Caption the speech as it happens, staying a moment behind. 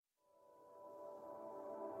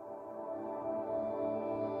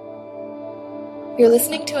You're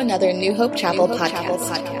listening to another New Hope Chapel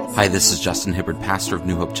podcast. Hi, this is Justin Hibbard, pastor of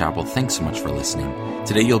New Hope Chapel. Thanks so much for listening.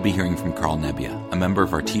 Today you'll be hearing from Karl Nebbia, a member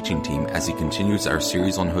of our teaching team, as he continues our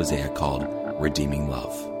series on Hosea called Redeeming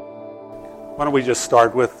Love. Why don't we just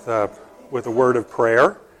start with a word of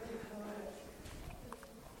prayer.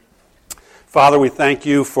 Father, we thank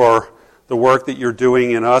you for the work that you're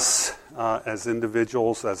doing in us as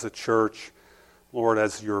individuals, as a church, Lord,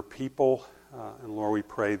 as your people. And Lord, we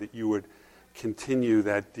pray that you would continue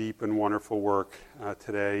that deep and wonderful work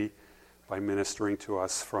today by ministering to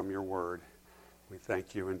us from your word. We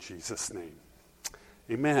thank you in Jesus' name.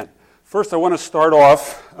 Amen. First, I want to start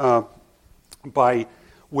off by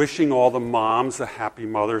wishing all the moms a happy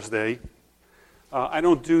Mother's Day. I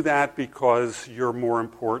don't do that because you're more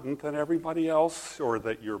important than everybody else or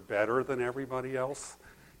that you're better than everybody else,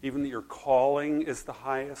 even that your calling is the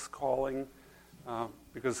highest calling,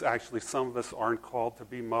 because actually some of us aren't called to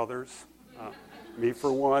be mothers. Me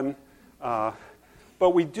for one.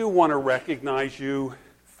 But we do want to recognize you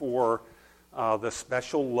for the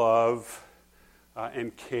special love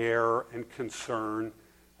and care and concern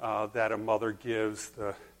that a mother gives,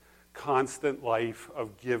 the constant life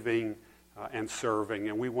of giving and serving.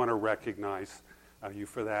 And we want to recognize you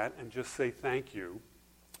for that and just say thank you.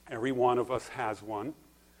 Every one of us has one,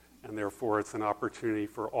 and therefore it's an opportunity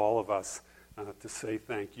for all of us to say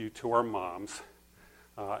thank you to our moms.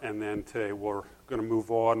 And then today we're going to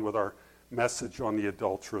move on with our message on the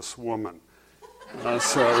adulterous woman.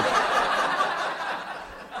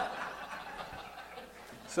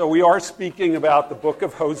 So we are speaking about the book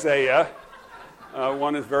of Hosea.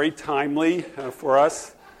 One is very timely for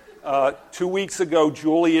us. 2 weeks ago,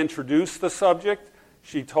 Julie introduced the subject.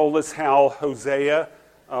 She told us how Hosea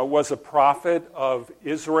was a prophet of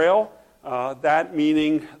Israel, that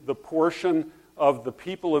meaning the portion of the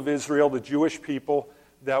people of Israel, the Jewish people,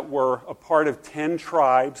 that were a part of 10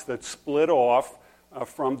 tribes that split off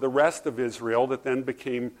from the rest of Israel that then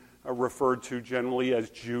became referred to generally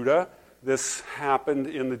as Judah. This happened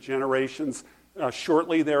in the generations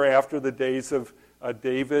shortly thereafter, the days of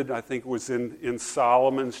David. I think it was in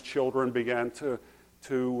Solomon's children began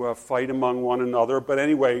to fight among one another. But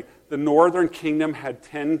anyway, the northern kingdom had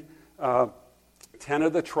 10 of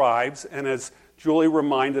the tribes, and as Julie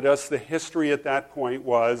reminded us, the history at that point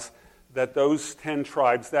was that those 10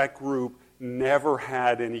 tribes, that group, never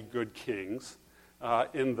had any good kings.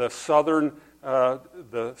 In the southern,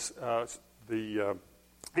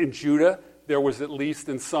 in Judah, there was at least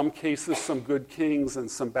in some cases some good kings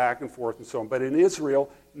and some back and forth and so on. But in Israel,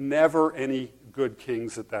 never any good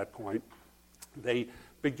kings at that point. They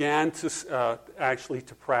began to actually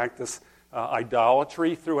to practice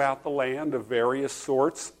idolatry throughout the land of various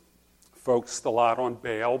sorts. Focused a lot on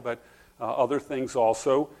Baal, but other things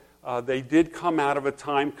also. They did come out of a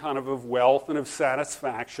time kind of wealth and of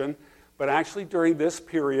satisfaction, but actually during this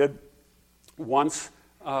period, once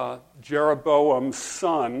Jeroboam's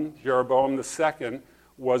son, Jeroboam II,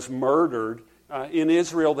 was murdered, in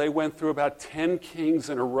Israel they went through about 10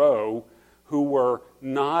 kings in a row who were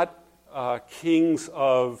not kings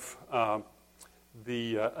of a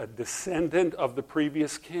descendant of the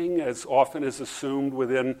previous king, as often is assumed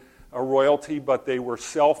within a royalty, but they were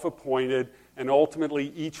self-appointed, and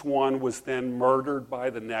ultimately each one was then murdered by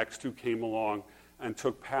the next who came along and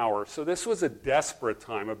took power. So this was a desperate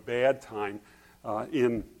time, a bad time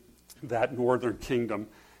in that northern kingdom.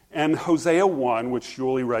 And Hosea 1, which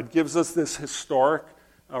Julie read, gives us this historic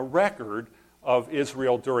record of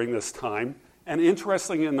Israel during this time. And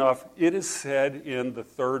interestingly enough, it is said in the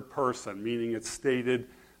third person, meaning it's stated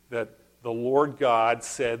that the Lord God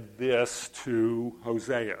said this to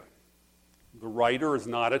Hosea. The writer is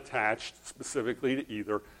not attached specifically to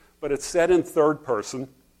either, but it's said in third person,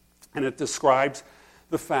 and it describes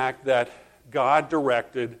the fact that God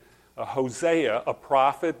directed Hosea, a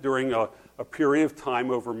prophet during a period of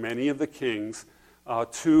time over many of the kings,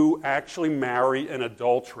 to actually marry an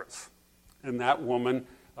adulteress. And that woman,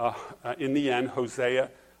 in the end,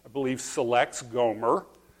 Hosea, I believe, selects Gomer.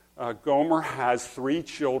 Gomer has 3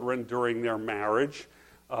 children during their marriage.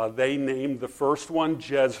 They named the first one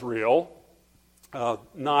Jezreel.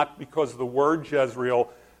 Not because the word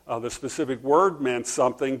Jezreel, the specific word meant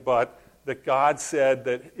something, but that God said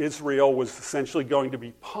that Israel was essentially going to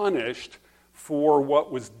be punished for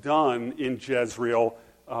what was done in Jezreel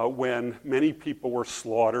when many people were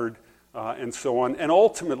slaughtered and so on. And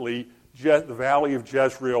ultimately, the valley of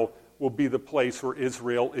Jezreel will be the place where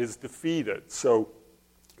Israel is defeated. So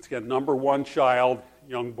it's got number 1 child,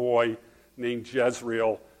 young boy, named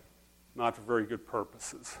Jezreel, not for very good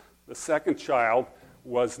purposes. The second child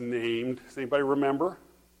was named, does anybody remember?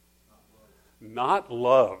 Not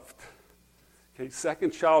loved. Okay, second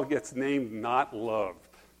child gets named not loved.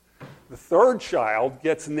 The third child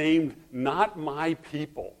gets named not my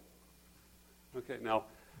people. Okay, now,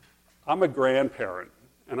 I'm a grandparent,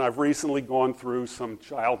 and I've recently gone through some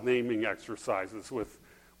child naming exercises with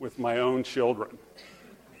my own children.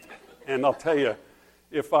 And I'll tell you,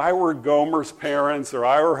 if I were Gomer's parents or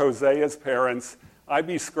I were Hosea's parents, I'd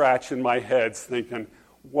be scratching my head thinking,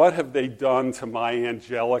 what have they done to my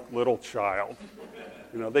angelic little child?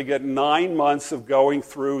 You know, they get 9 months of going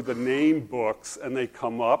through the name books, and they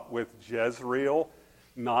come up with Jezreel,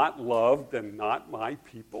 not loved, and not my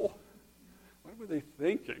people. What were they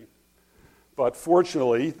thinking? But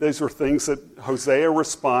fortunately, these were things that Hosea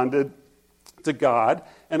responded to God,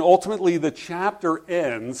 and ultimately the chapter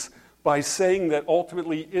ends by saying that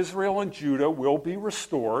ultimately Israel and Judah will be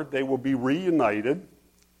restored, they will be reunited,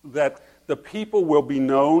 that the people will be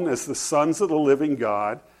known as the sons of the living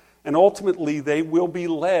God, and ultimately they will be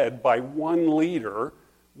led by one leader,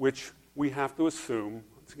 which we have to assume,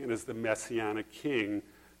 once again, is the Messianic king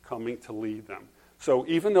coming to lead them. So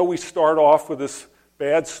even though we start off with this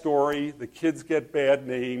bad story, the kids get bad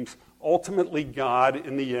names, ultimately God,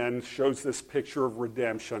 in the end, shows this picture of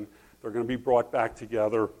redemption. They're going to be brought back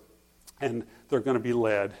together, and they're going to be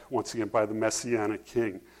led, once again, by the Messianic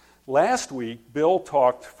king. Last week, Bill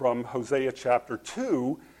talked from Hosea chapter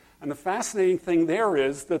 2, and the fascinating thing there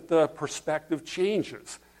is that the perspective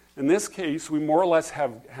changes. In this case, we more or less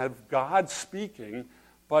have God speaking,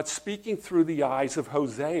 but speaking through the eyes of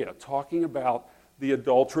Hosea, talking about the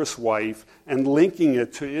adulterous wife and linking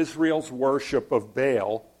it to Israel's worship of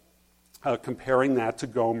Baal, comparing that to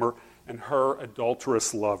Gomer and her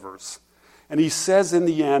adulterous lovers. And he says in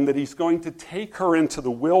the end that he's going to take her into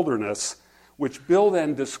the wilderness, which Bill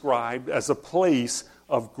then described as a place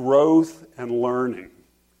of growth and learning.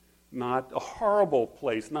 Not a horrible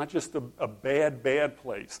place, not just a bad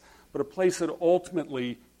place, but a place that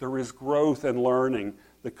ultimately there is growth and learning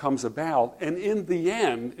that comes about. And in the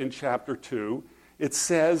end, in chapter 2, it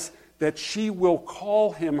says that she will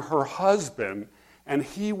call him her husband, and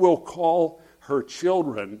he will call her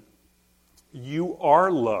children. You are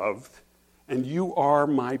loved, and you are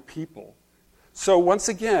my people. So once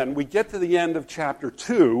again, we get to the end of chapter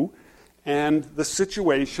 2, and the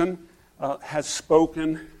situation has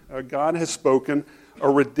spoken. God has spoken a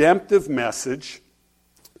redemptive message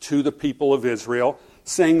to the people of Israel,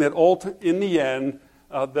 saying that in the end,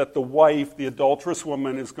 that the wife, the adulterous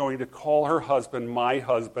woman, is going to call her husband my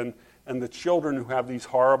husband, and the children who have these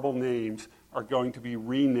horrible names are going to be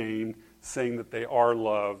renamed, saying that they are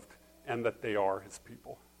loved and that they are his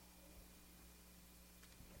people.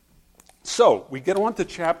 So, we get on to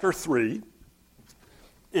chapter 3,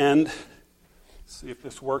 and see if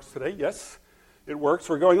this works today. Yes, it works.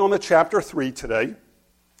 We're going on to chapter 3 today,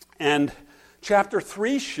 and chapter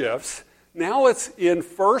 3 shifts. Now it's in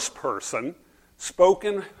first person,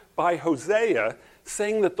 spoken by Hosea,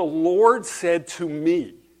 saying that the Lord said to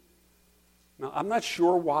me. Now, I'm not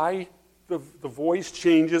sure why the voice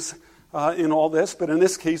changes in all this, but in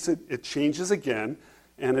this case it changes again,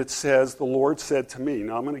 and it says, the Lord said to me.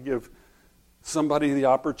 Now, I'm going to give somebody the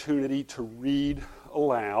opportunity to read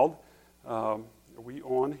aloud. Are we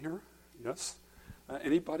on here? Yes?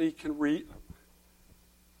 Anybody can read?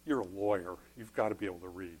 You're a lawyer. You've got to be able to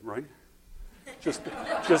read, right? Just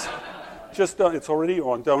don't, it's already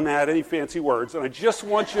on. Don't add any fancy words. And I just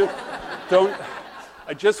want you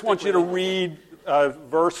to read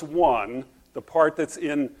verse 1, the part that's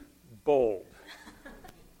in bold.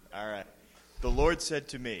 All right. The Lord said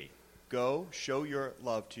to me, go, show your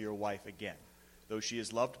love to your wife again, though she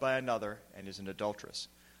is loved by another and is an adulteress.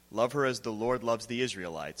 Love her as the Lord loves the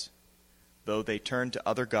Israelites, though they turn to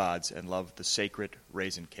other gods and love the sacred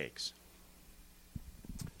raisin cakes.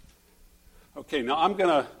 Okay, now I'm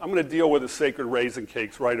gonna deal with the sacred raisin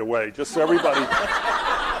cakes right away, just so everybody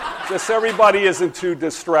isn't too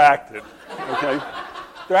distracted. Okay,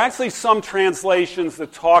 there are actually some translations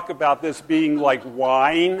that talk about this being like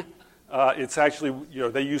wine. It's actually,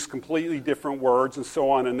 they use completely different words and so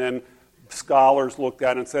on, and then scholars looked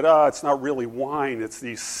at it and said, it's not really wine, it's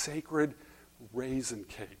these sacred raisin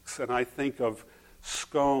cakes. And I think of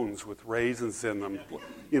scones with raisins in them,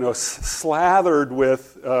 slathered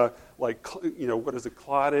with, what is it,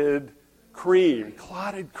 clotted cream.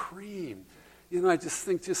 I just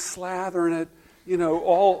think just slathering it,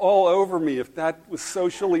 all over me, if that was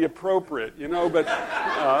socially appropriate,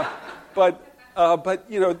 but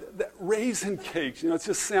raisin cakes, it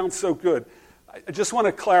just sounds so good. I just want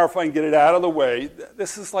to clarify and get it out of the way.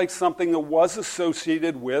 This is like something that was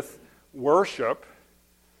associated with worship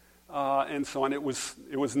and so on. It was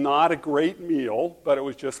not a great meal, but it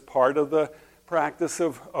was just part of the practice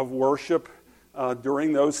of worship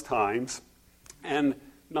during those times, and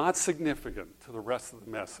not significant to the rest of the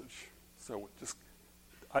message. So just,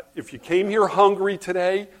 if you came here hungry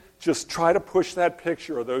today, just try to push that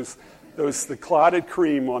picture of the clotted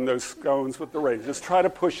cream on those scones with the raisins. Just try to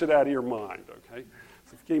push it out of your mind, okay?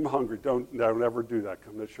 So if you came hungry, don't ever do that.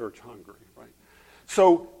 Come to church hungry, right?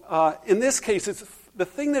 So in this case, the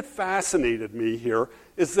thing that fascinated me here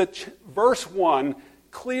is that verse 1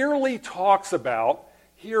 clearly talks about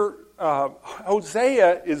here,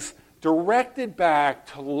 Hosea is directed back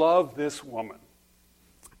to love this woman.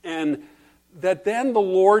 And that then the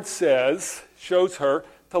Lord shows her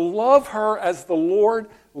to love her as the Lord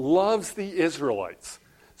loves the Israelites.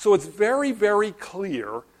 So it's very, very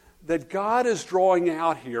clear that God is drawing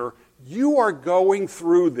out here, you are going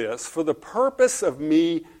through this for the purpose of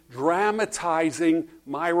me dramatizing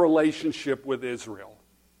my relationship with Israel.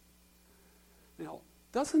 Now,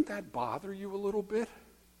 doesn't that bother you a little bit?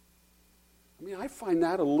 I mean, I find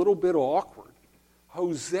that a little bit awkward.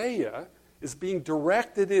 Hosea is being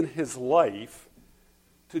directed in his life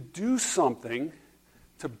to do something,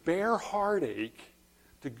 to bear heartache,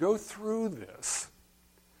 to go through this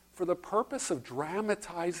for the purpose of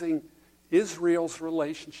dramatizing Israel's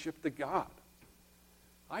relationship to God.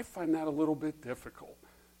 I find that a little bit difficult.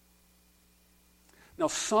 Now,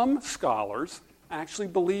 some scholars actually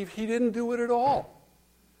believe he didn't do it at all.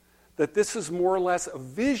 That this is more or less a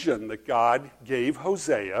vision that God gave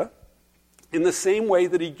Hosea, in the same way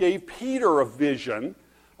that he gave Peter a vision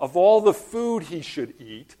of all the food he should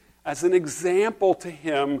eat as an example to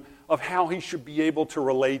him of how he should be able to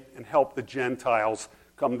relate and help the Gentiles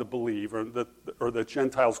come to believe, or the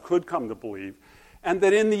Gentiles could come to believe. And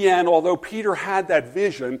that in the end, although Peter had that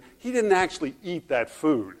vision, he didn't actually eat that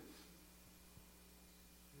food.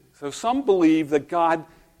 So some believe that God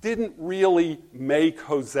didn't really make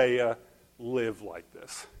Hosea live like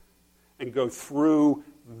this and go through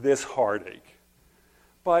this heartache.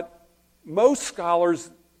 But most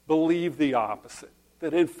scholars believe the opposite,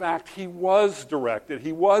 that in fact he was directed,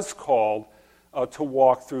 he was called to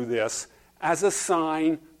walk through this as a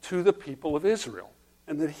sign to the people of Israel,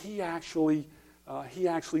 and that he actually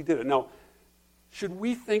did it. Now, should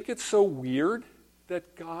we think it's so weird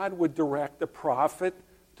that God would direct the prophet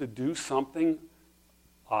to do something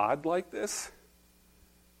odd like this?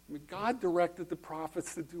 I mean, God directed the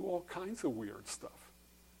prophets to do all kinds of weird stuff.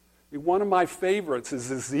 I mean, one of my favorites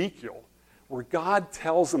is Ezekiel, where God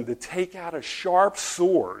tells him to take out a sharp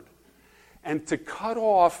sword and to cut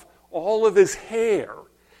off all of his hair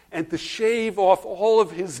and to shave off all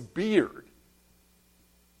of his beard.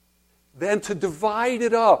 Then to divide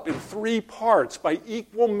it up in 3 parts by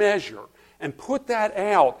equal measure and put that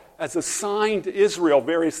out as a sign to Israel,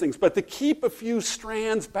 various things, but to keep a few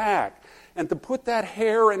strands back and to put that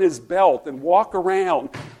hair in his belt and walk around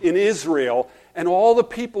in Israel, and all the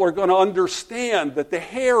people are going to understand that the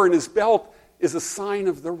hair in his belt is a sign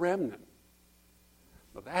of the remnant.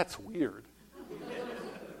 Well, that's weird.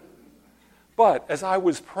 But as I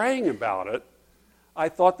was praying about it, I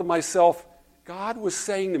thought to myself, God was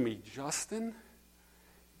saying to me, Justin,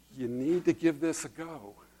 you need to give this a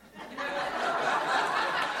go.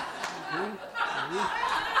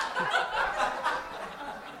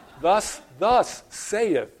 Thus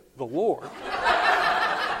saith the Lord.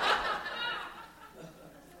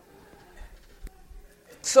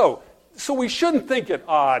 So we shouldn't think it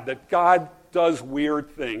odd that God does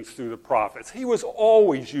weird things through the prophets. He was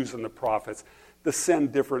always using the prophets to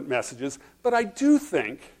send different messages. But I do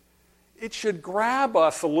think it should grab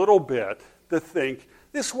us a little bit to think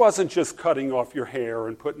this wasn't just cutting off your hair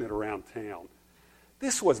and putting it around town.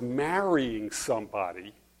 This was marrying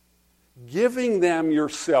somebody, giving them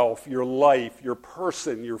yourself, your life, your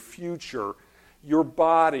person, your future, your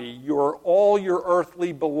body, all your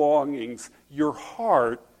earthly belongings, your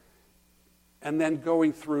heart, and then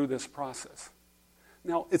going through this process.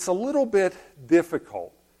 Now, it's a little bit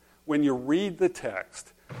difficult when you read the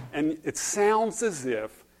text, and it sounds as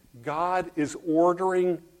if God is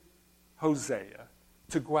ordering Hosea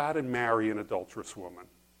to go out and marry an adulterous woman.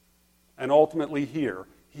 And ultimately here,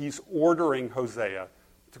 he's ordering Hosea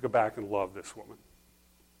to go back and love this woman.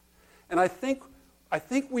 And I think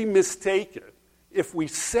we mistake it if we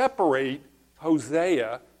separate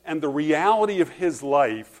Hosea and the reality of his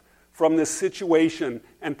life from this situation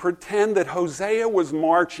and pretend that Hosea was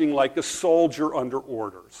marching like a soldier under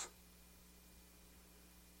orders.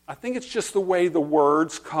 I think it's just the way the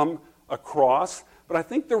words come across, but I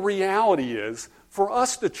think the reality is, for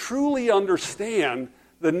us to truly understand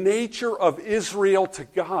the nature of Israel to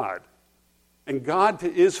God and God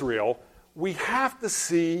to Israel, we have to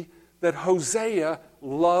see that Hosea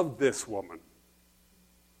loved this woman.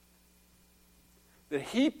 that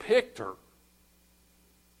he picked her.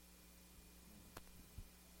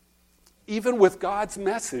 Even with God's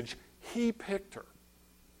message, he picked her.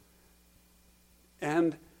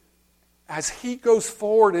 And as he goes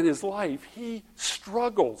forward in his life, he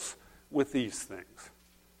struggles with these things.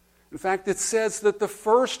 In fact, it says that the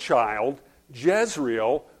first child,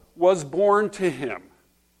 Jezreel, was born to him.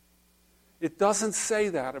 It doesn't say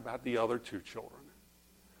that about the other two children.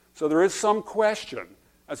 So there is some question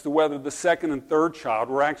as to whether the second and third child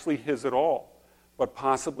were actually his at all, but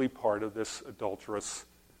possibly part of this adulterous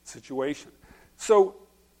situation. So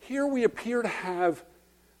here we appear to have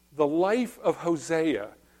the life of Hosea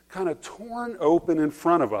kind of torn open in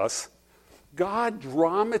front of us, God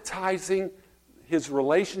dramatizing his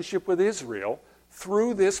relationship with Israel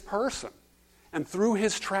through this person and through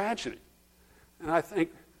his tragedy. And I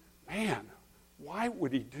think, man, why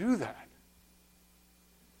would he do that?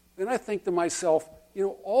 Then I think to myself,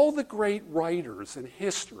 all the great writers in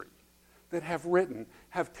history that have written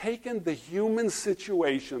have taken the human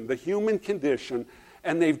situation, the human condition,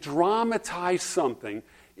 and they've dramatized something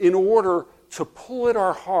in order to pull at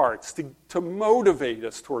our hearts, to motivate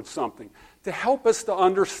us towards something, to help us to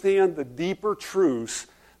understand the deeper truths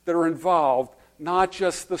that are involved, not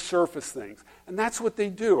just the surface things. And that's what they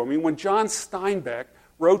do. I mean, when John Steinbeck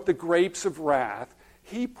wrote The Grapes of Wrath,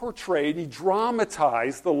 he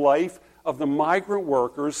dramatized the life of the migrant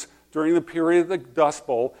workers during the period of the Dust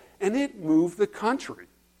Bowl, and it moved the country.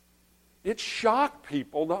 It shocked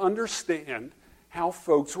people to understand how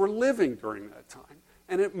folks were living during that time.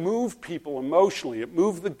 And it moved people emotionally. It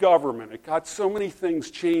moved the government. It got so many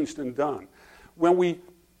things changed and done. When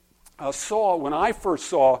I first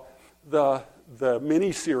saw the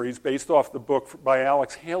miniseries based off the book by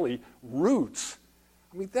Alex Haley, Roots,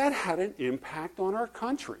 I mean, that had an impact on our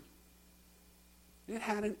country. It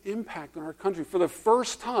had an impact on our country. For the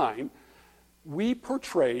first time, we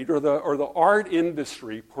portrayed, or the art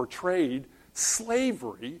industry portrayed,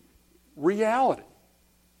 slavery reality.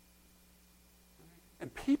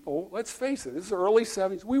 And people, let's face it, this is the early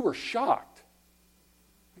 70s, we were shocked.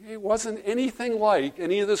 It wasn't anything like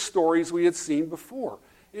any of the stories we had seen before.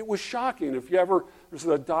 It was shocking. There's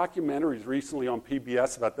a documentary recently on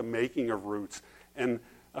PBS about the making of Roots, and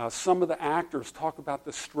some of the actors talk about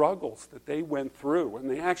the struggles that they went through, and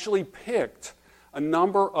they actually picked a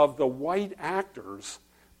number of the white actors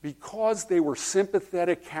because they were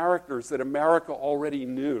sympathetic characters that America already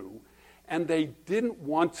knew, and they didn't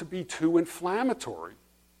want to be too inflammatory.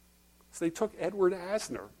 So they took Edward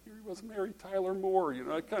Asner. He was Mary Tyler Moore,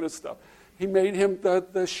 that kind of stuff. He made him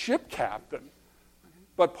the ship captain.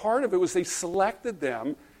 But part of it was they selected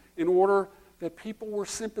them in order that people were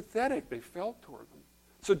sympathetic. They felt toward them.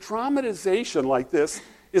 So dramatization like this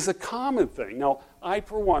is a common thing. Now, I,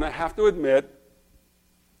 for one, I have to admit,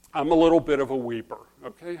 I'm a little bit of a weeper.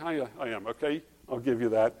 Okay, I am, okay? I'll give you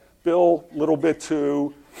that. Bill, a little bit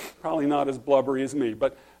too, probably not as blubbery as me.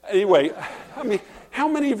 But anyway, I mean, how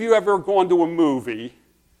many of you have ever gone to a movie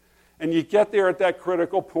and you get there at that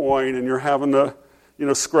critical point and you're having to,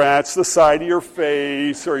 scratch the side of your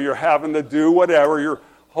face, or you're having to do whatever, you're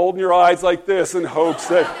holding your eyes like this in hopes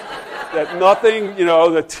that nothing,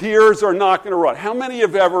 the tears are not going to run. How many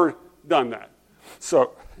have ever done that?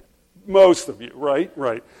 So, most of you, right?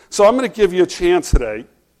 Right. So I'm going to give you a chance today.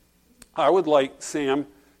 I would like, Sam,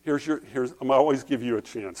 I always give you a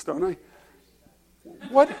chance, don't I?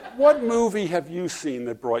 What movie have you seen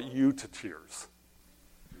that brought you to tears?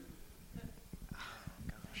 Oh,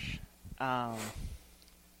 gosh.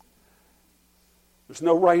 There's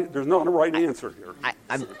no right answer here.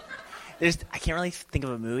 I can't really think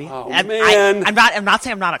of a movie. Oh, man. I'm not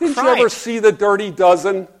saying I'm not a Didn't cry. you ever see The Dirty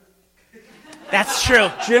Dozen? That's true.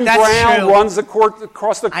 Jim That's Brown true. runs across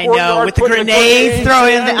the courthoard. I know, with the grenades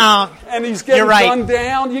throwing in. And he's getting gunned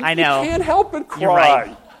down. I know. You can't help but cry. You're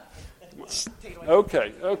right.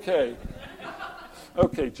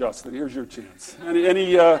 Okay, Justin, here's your chance.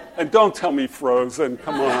 And don't tell me Frozen.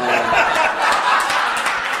 Come on.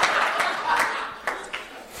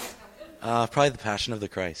 Probably The Passion of the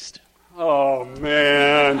Christ. Oh,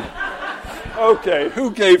 man. Okay,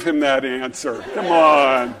 who gave him that answer? Come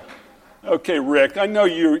on. Okay, Rick, I know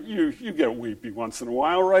you get weepy once in a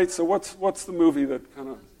while, right? So what's the movie that kind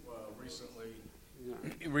of... Well,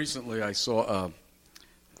 recently I saw,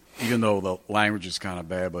 even though the language is kind of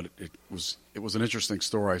bad, but it was an interesting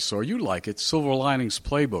story I saw. You like it, Silver Linings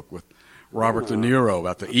Playbook with Robert De Niro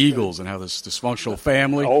about the Eagles and how this dysfunctional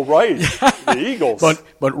family. Oh, right, the Eagles.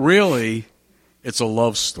 But really, it's a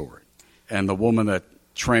love story. And the woman that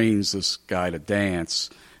trains this guy to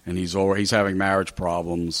dance, and he's having marriage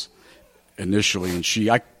problems initially, and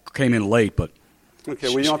I came in late, but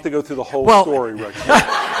Okay, we don't have to go through the whole Well- story, Rick.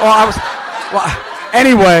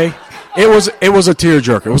 Anyway, it was a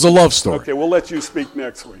tearjerker. It was a love story. Okay, we'll let you speak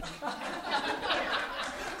next week.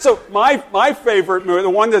 So my favorite movie, the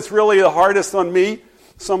one that's really the hardest on me,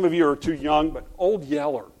 some of you are too young, but Old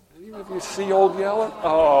Yeller. Any of you see Old Yeller?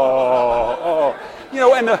 Oh. You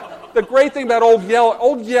know, and the great thing about Old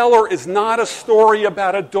Yeller is not a story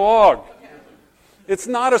about a dog. It's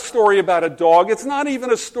not a story about a dog. It's not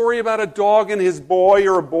even a story about a dog and his boy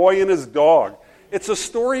or a boy and his dog. It's a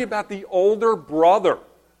story about the older brother.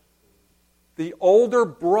 The older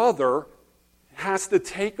brother has to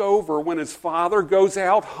take over when his father goes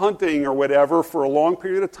out hunting or whatever for a long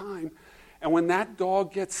period of time. And when that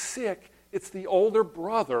dog gets sick, it's the older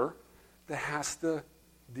brother that has to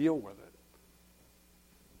deal with it.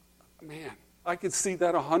 Man, I could see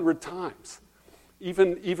that 100 times.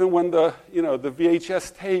 Even when the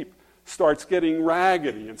VHS tape starts getting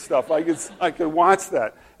raggedy and stuff, I could watch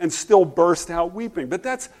that and still burst out weeping. But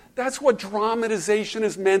that's what dramatization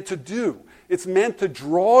is meant to do. It's meant to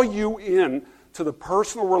draw you in to the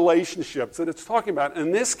personal relationships that it's talking about.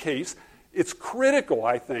 In this case, it's critical,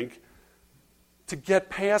 I think, to get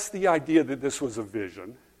past the idea that this was a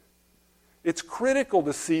vision. It's critical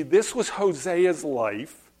to see this was Hosea's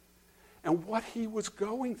life and what he was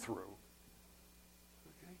going through.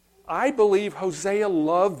 Okay? I believe Hosea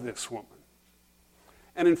loved this woman.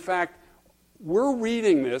 And in fact, we're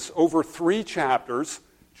reading this over 3 chapters.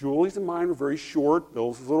 Julie's and mine are very short.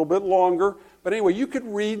 Bill's is a little bit longer. But anyway, you could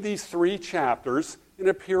read these 3 chapters in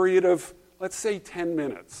a period of, let's say, 10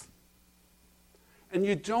 minutes. And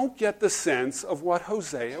you don't get the sense of what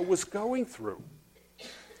Hosea was going through.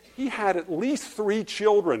 He had at least 3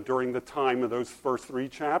 children during the time of those first 3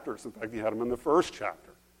 chapters. In fact, he had them in the first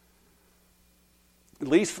chapter. At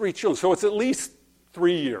least 3 children. So it's at least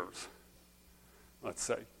 3 years, let's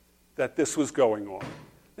say, that this was going on.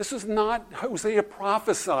 This is not Hosea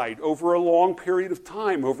prophesied over a long period of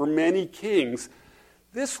time, over many kings.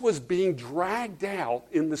 This was being dragged out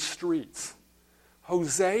in the streets.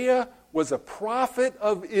 Hosea was a prophet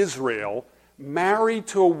of Israel, married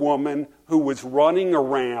to a woman who was running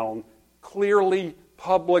around, clearly,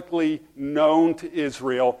 publicly known to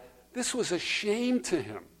Israel. This was a shame to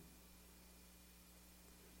him.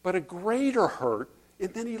 But a greater hurt,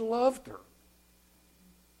 and then he loved her.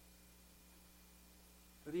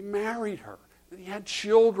 That he married her, that he had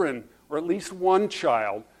children, or at least one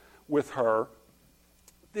child with her.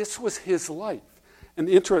 This was his life. And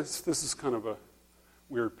the interest, this is kind of a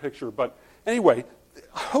weird picture, but anyway,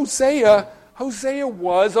 Hosea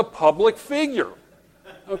was a public figure.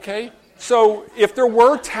 Okay? So if there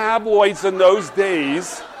were tabloids in those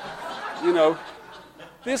days,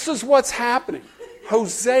 this is what's happening.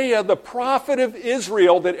 Hosea, the prophet of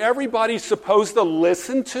Israel that everybody's supposed to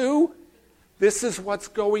listen to, this is what's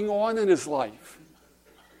going on in his life.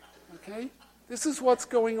 Okay? This is what's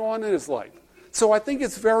going on in his life. So I think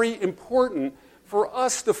it's very important for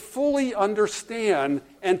us to fully understand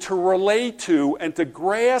and to relate to and to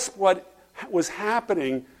grasp what was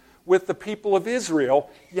happening with the people of Israel.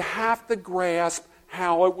 You have to grasp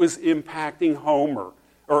how it was impacting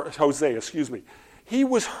Hosea. He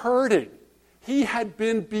was hurting. He had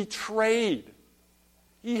been betrayed.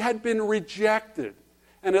 He had been rejected.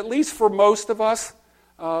 And at least for most of us,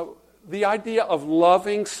 the idea of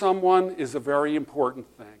loving someone is a very important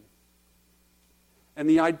thing. And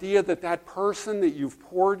the idea that that person that you've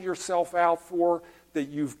poured yourself out for, that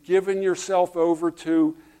you've given yourself over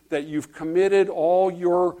to, that you've committed all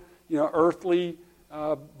your earthly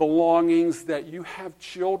belongings, that you have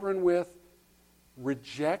children with,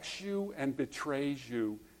 rejects you and betrays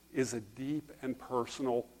you is a deep and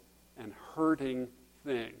personal and hurting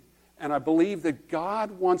thing. And I believe that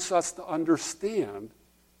God wants us to understand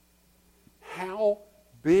how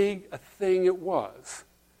big a thing it was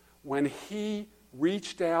when he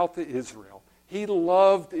reached out to Israel. He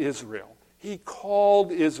loved Israel. He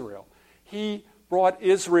called Israel. He brought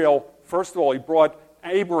Israel, first of all, he brought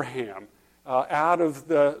Abraham out of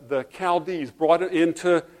the Chaldees, brought it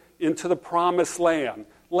into the promised land.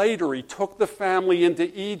 Later, he took the family into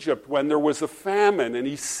Egypt when there was a famine, and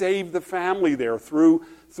he saved the family there through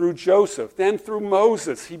Joseph. Then through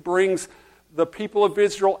Moses, he brings the people of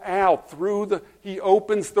Israel out. He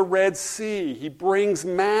opens the Red Sea. He brings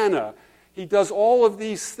manna. He does all of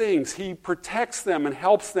these things. He protects them and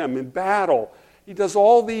helps them in battle. He does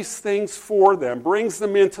all these things for them, brings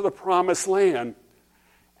them into the promised land,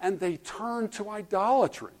 and they turn to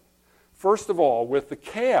idolatry. First of all, with the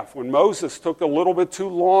calf, when Moses took a little bit too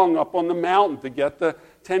long up on the mountain to get the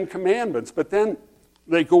 10 Commandments. But then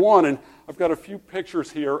they go on, and I've got a few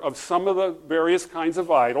pictures here of some of the various kinds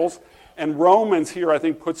of idols. And Romans here, I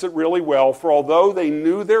think, puts it really well. For although they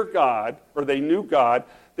knew their God, or they knew God,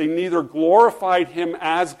 they neither glorified him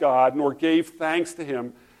as God nor gave thanks to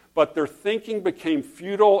him, but their thinking became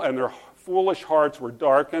futile and their foolish hearts were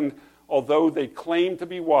darkened. Although they claimed to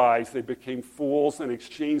be wise, they became fools and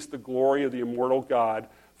exchanged the glory of the immortal God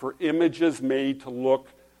for images made to look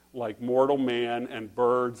like mortal man and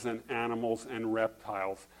birds and animals and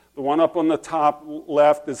reptiles. The one up on the top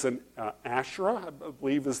left is an Asherah, I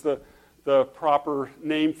believe is the proper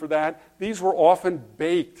name for that. These were often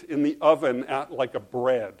baked in the oven like a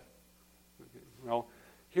bread. Okay, well,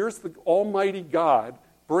 here's the Almighty God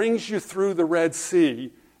brings you through the Red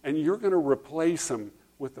Sea, and you're going to replace him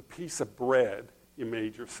with a piece of bread you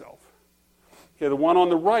made yourself. Okay, the one on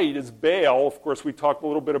the right is Baal. Of course, we talked a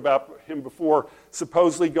little bit about him before,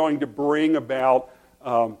 supposedly going to bring about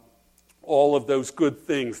all of those good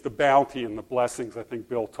things, the bounty and the blessings I think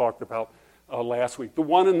Bill talked about last week. The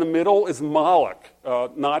one in the middle is Moloch,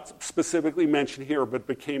 not specifically mentioned here, but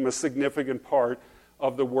became a significant part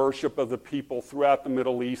of the worship of the people throughout the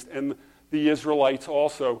Middle East and the Israelites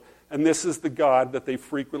also. And this is the god that they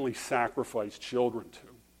frequently sacrificed children to.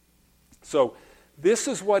 So this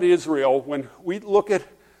is what Israel, when we look at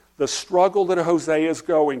the struggle that Hosea is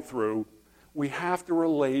going through, we have to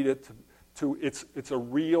relate it to it's a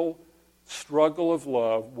real struggle of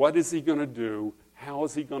love. What is he going to do? How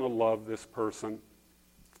is he going to love this person?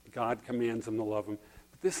 God commands him to love him.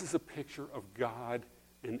 But this is a picture of God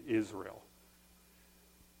and Israel.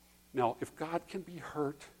 Now, if God can be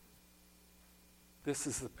hurt, this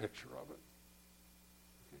is the picture of it.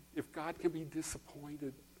 Okay? If God can be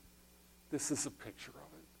disappointed, this is a picture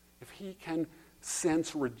of it. If he can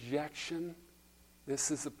sense rejection,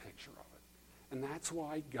 this is a picture of it. And that's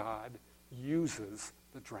why God uses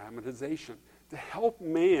the dramatization to help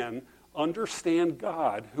man understand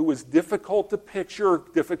God, who is difficult to picture,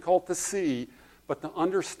 difficult to see, but to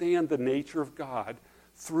understand the nature of God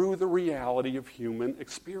through the reality of human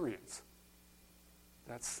experience.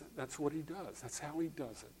 That's what he does. That's how he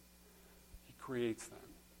does it. He creates that.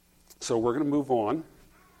 So we're going to move on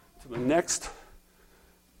to the next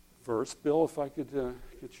verse. Bill, if I could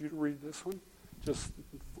get you to read this one. Just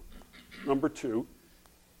number 2.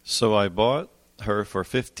 So I bought her for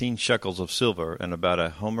 15 shekels of silver and about a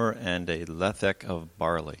homer and a lethek of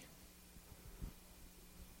barley.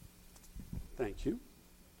 Thank you.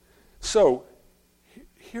 So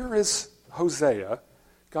here is Hosea.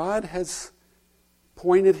 God has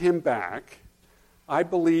pointed him back. I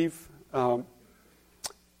believe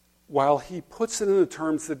while he puts it in the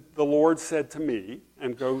terms that the Lord said to me,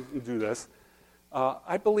 and go and do this,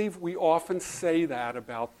 I believe we often say that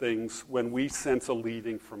about things when we sense a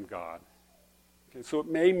leading from God. Okay, so it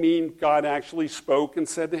may mean God actually spoke and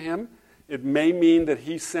said to him. It may mean that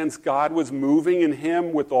he sensed God was moving in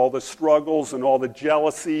him with all the struggles and all the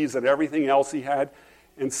jealousies and everything else he had,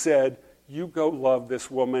 and said, you go love this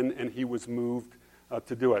woman, and he was moved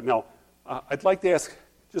to do it. Now, I'd like to ask,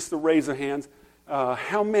 just a raise of hands,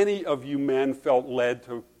 how many of you men felt led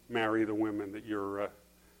to marry the women that you're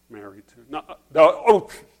married to?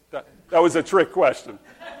 That was a trick question.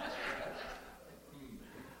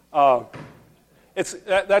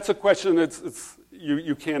 That's a question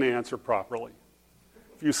you can't answer properly.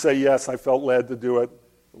 If you say, yes, I felt led to do it,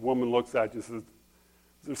 the woman looks at you and says,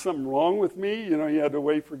 is there something wrong with me? You had to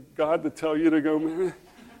wait for God to tell you to go marry?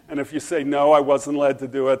 And if you say, no, I wasn't led to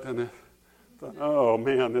do it, then oh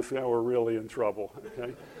man, now we're really in trouble.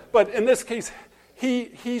 Okay? But in this case,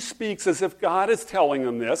 he speaks as if God is telling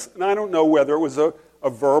him this, and I don't know whether it was a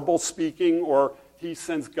verbal speaking or he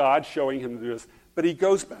sends God showing him to do this, but he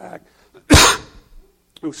goes back,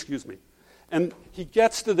 excuse me, and he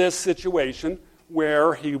gets to this situation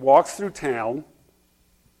where he walks through town,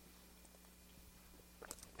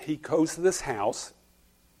 he goes to this house,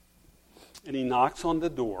 and he knocks on the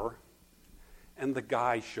door, and the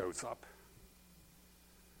guy shows up.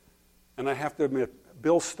 And I have to admit,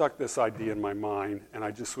 Bill stuck this idea in my mind, and I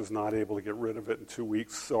just was not able to get rid of it in 2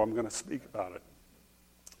 weeks, so I'm going to speak about it.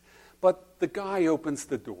 But the guy opens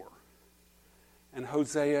the door, and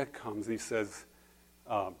Hosea comes. He says,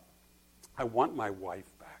 I want my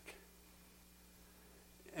wife back.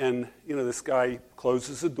 And, this guy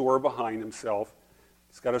closes the door behind himself.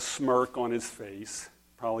 He's got a smirk on his face,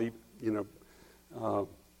 probably,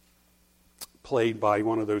 played by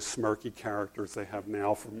one of those smirky characters they have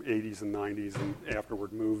now from 80s and 90s and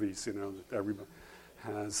afterward movies, that everybody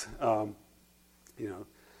has,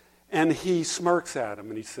 And he smirks at him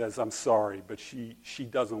and he says, I'm sorry, but she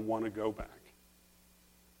doesn't want to go back.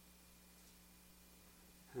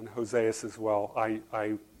 And Hosea says, well,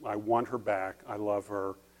 I want her back. I love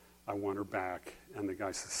her. I want her back. And the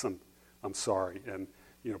guy says, I'm sorry. And,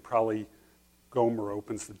 probably Gomer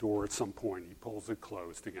opens the door at some point. He pulls it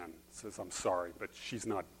closed again, says, I'm sorry, but she's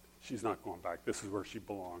not going back. This is where she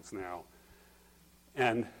belongs now.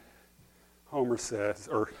 And Homer says,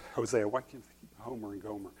 or Hosea, why can't I keep Homer and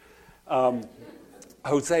Gomer?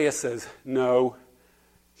 Hosea says, no,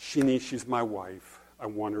 she's my wife. I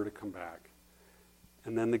want her to come back.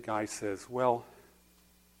 And then the guy says, well,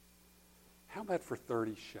 how about for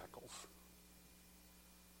 30 shekels?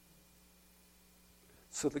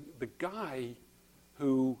 So the guy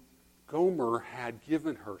who Gomer had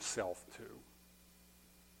given herself to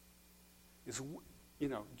is,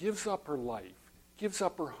 gives up her life, gives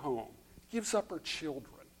up her home, gives up her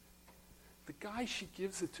children. The guy she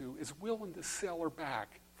gives it to is willing to sell her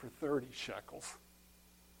back for 30 shekels.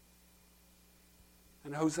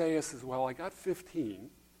 And Hosea says, well, I got 15,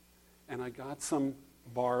 and I got some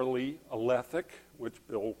barley, a lethic, which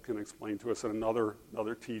Bill can explain to us in another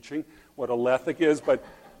teaching, what a lethic is, but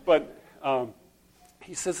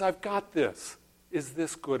he says, I've got this. Is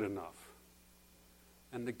this good enough?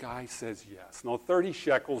 And the guy says yes. Now, 30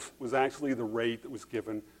 shekels was actually the rate that was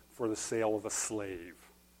given for the sale of a slave.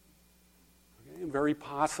 Okay? And very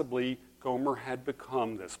possibly, Gomer had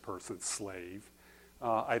become this person's slave.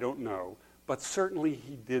 I don't know. But certainly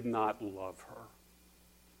he did not love her.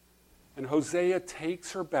 And Hosea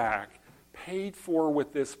takes her back, paid for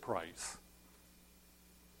with this price.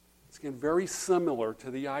 It's again very similar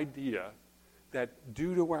to the idea that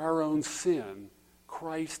due to our own sin,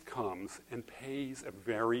 Christ comes and pays a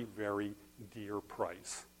very, very dear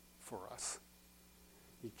price for us.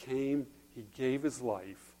 He came, he gave his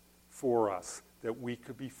life for us that we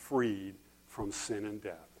could be freed from sin and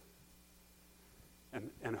death.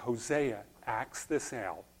 And Hosea acts this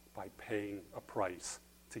out by paying a price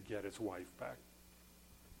to get his wife back.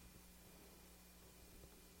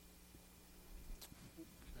 Okay.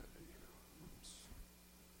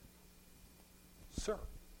 Sir.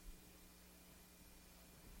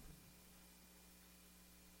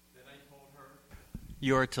 Then I told her,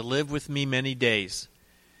 you are to live with me many days.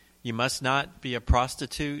 You must not be a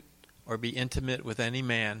prostitute or be intimate with any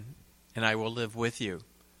man, and I will live with you.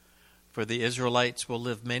 For the Israelites will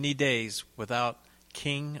live many days without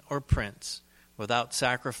king or prince, without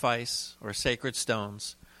sacrifice or sacred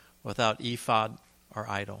stones, without ephod or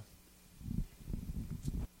idol.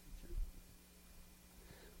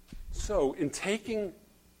 So, in taking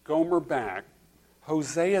Gomer back,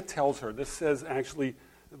 Hosea tells her, this says actually,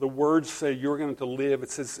 the words say you're going to live,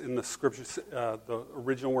 it says in the scriptures, the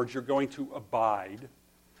original words, you're going to abide.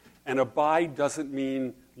 And abide doesn't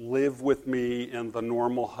mean live with me in the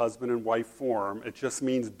normal husband and wife form. It just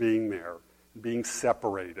means being there, being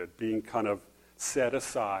separated, being kind of set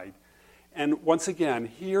aside. And once again,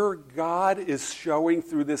 here God is showing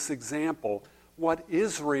through this example what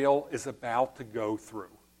Israel is about to go through.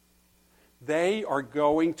 They are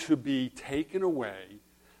going to be taken away.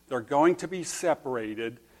 They're going to be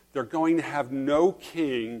separated. They're going to have no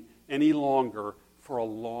king any longer for a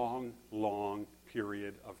long, long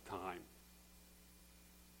period of time.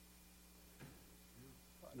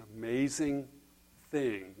 An amazing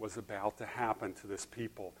thing was about to happen to this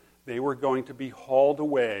people. They were going to be hauled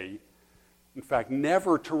away, in fact,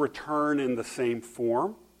 never to return in the same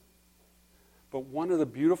form. But one of the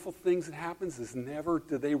beautiful things that happens is never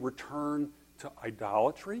do they return to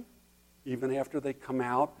idolatry, even after they come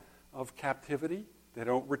out of captivity. They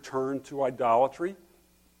don't return to idolatry.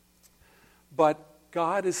 But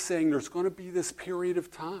God is saying there's going to be this period of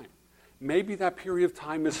time. Maybe that period of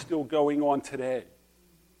time is still going on today.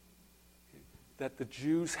 That the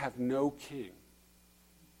Jews have no king.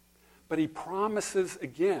 But he promises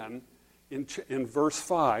again in verse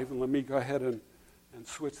 5, and let me go ahead and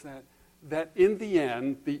switch that in the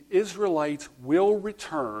end, the Israelites will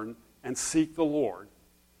return and seek the Lord,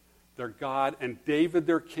 their God, and David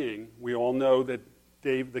their king. We all know that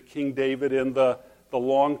the King David in the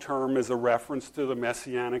long term is a reference to the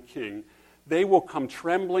Messianic king. They will come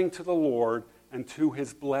trembling to the Lord and to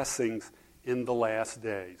his blessings in the last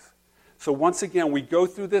days. So once again, we go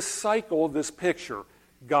through this cycle, this picture.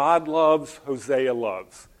 God loves, Hosea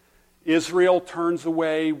loves. Israel turns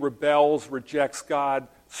away, rebels, rejects God,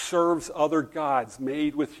 serves other gods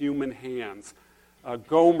made with human hands.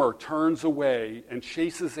 Gomer turns away and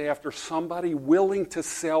chases after somebody willing to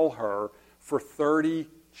sell her for 30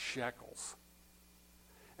 shekels.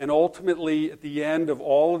 And ultimately, at the end of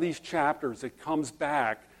all of these chapters, it comes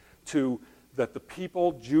back to that the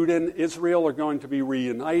people, Judah and Israel, are going to be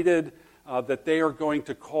reunited, that they are going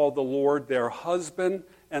to call the Lord their husband,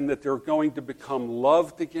 and that they're going to become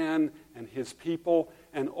loved again and his people.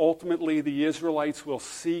 And ultimately, the Israelites will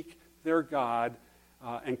seek their God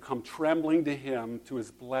and come trembling to him, to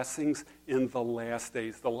his blessings in the last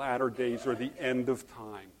days, the latter days, or the end of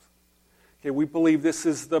times. Okay, we believe this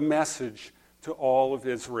is the message to all of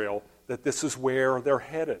Israel, that this is where they're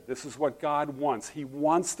headed. This is what God wants. He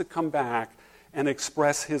wants to come back and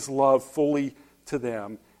express his love fully to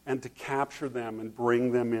them and to capture them and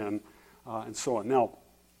bring them in and so on. Now,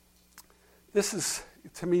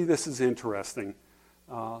 to me, this is interesting,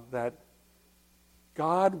 that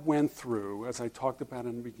God went through, as I talked about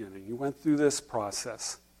in the beginning, he went through this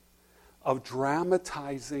process of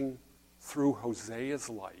dramatizing through Hosea's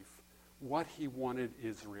life what he wanted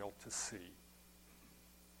Israel to see.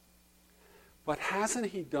 But hasn't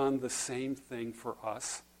he done the same thing for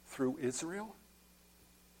us through Israel?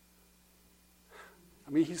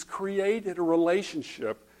 I mean, he's created a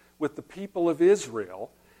relationship with the people of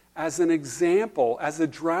Israel as an example, as a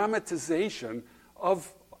dramatization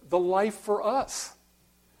of the life for us.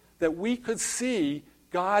 That we could see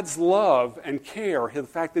God's love and care, the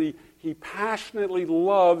fact that he passionately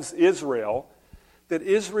loves Israel, that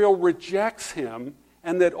Israel rejects him,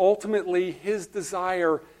 and that ultimately his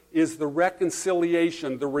desire is the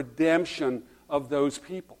reconciliation, the redemption of those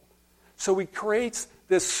people. So he creates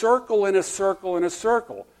this circle and a circle and a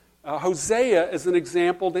circle. Hosea is an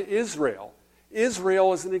example to Israel.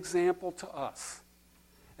 Israel is an example to us.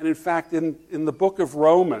 And in fact, in the book of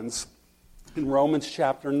Romans, in Romans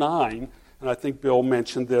chapter 9, and I think Bill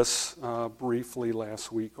mentioned this briefly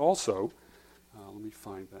last week also. Let me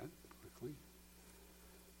find that quickly.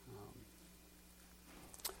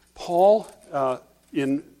 Paul,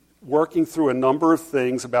 in working through a number of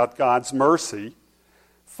things about God's mercy,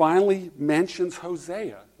 finally mentions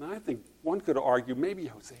Hosea. Now, I think one could argue maybe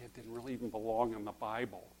Hosea didn't really even belong in the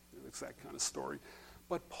Bible. It's that kind of story.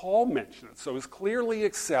 But Paul mentioned it, so it's clearly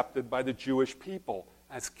accepted by the Jewish people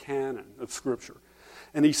as canon of Scripture.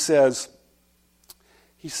 And he says,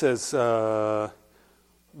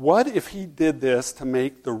 what if he did this to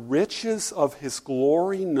make the riches of his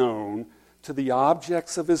glory known to the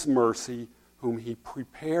objects of his mercy, whom he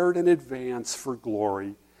prepared in advance for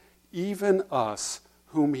glory, even us,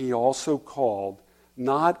 whom he also called,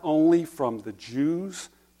 not only from the Jews,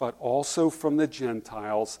 but also from the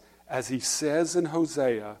Gentiles, as he says in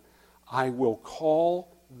Hosea, I will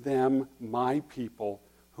call them my people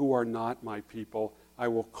who are not my people. I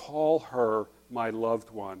will call her my loved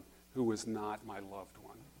one who is not my loved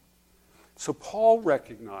one. So Paul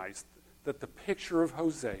recognized that the picture of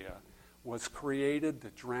Hosea was created to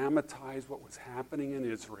dramatize what was happening in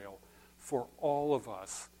Israel for all of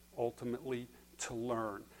us ultimately to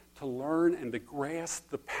learn and to grasp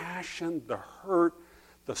the passion, the hurt,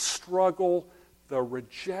 the struggle, the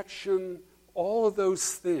rejection, all of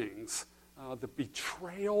those things, the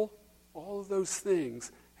betrayal, all of those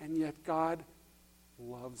things, and yet God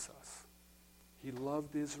loves us. He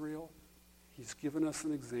loved Israel. He's given us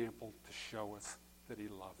an example to show us that he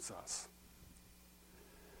loves us.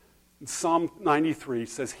 And Psalm 93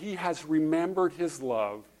 says, he has remembered his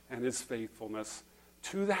love and his faithfulness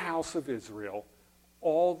to the house of Israel.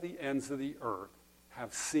 All the ends of the earth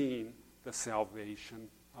have seen the salvation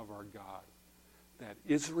of our God. That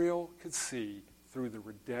Israel could see through the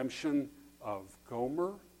redemption of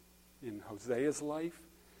Gomer in Hosea's life,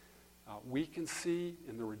 we can see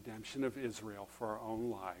in the redemption of Israel for our own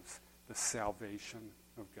lives the salvation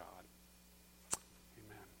of God.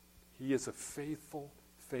 Amen. He is a faithful,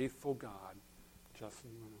 faithful God. Justin,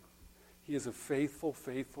 he is a faithful,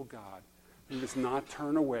 faithful God who does not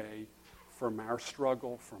turn away from our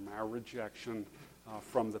struggle, from our rejection,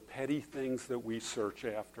 from the petty things that we search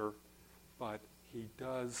after, but he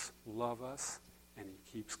does love us, and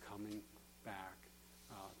he keeps coming back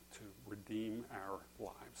to redeem our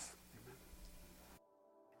lives. Amen.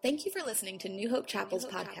 Thank you for listening to New Hope Chapel's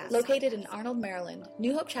podcast. Located in Arnold, Maryland,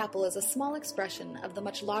 New Hope Chapel is a small expression of the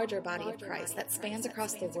much larger body of Christ that spans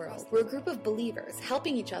across the world. We're a group of believers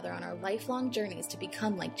helping each other on our lifelong journeys to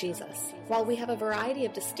become like Jesus. While we have a variety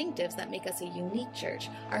of distinctives that make us a unique church,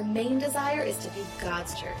 our main desire is to be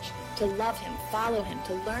God's church, to love him, follow him,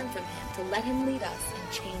 to learn from him, to let him lead us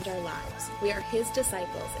and change our lives. We are his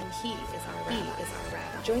disciples, and he is our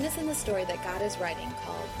rabbi. Join us in the story that God is writing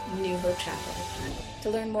called New Hope Chapel. To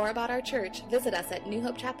learn more about our church, visit us at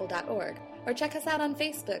newhopechapel.org or check us out on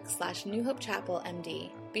Facebook /New Hope Chapel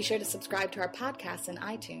MD. Be sure to subscribe to our podcast in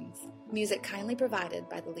iTunes. Music kindly provided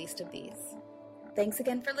by the least of these. Thanks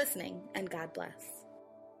again for listening, and God bless.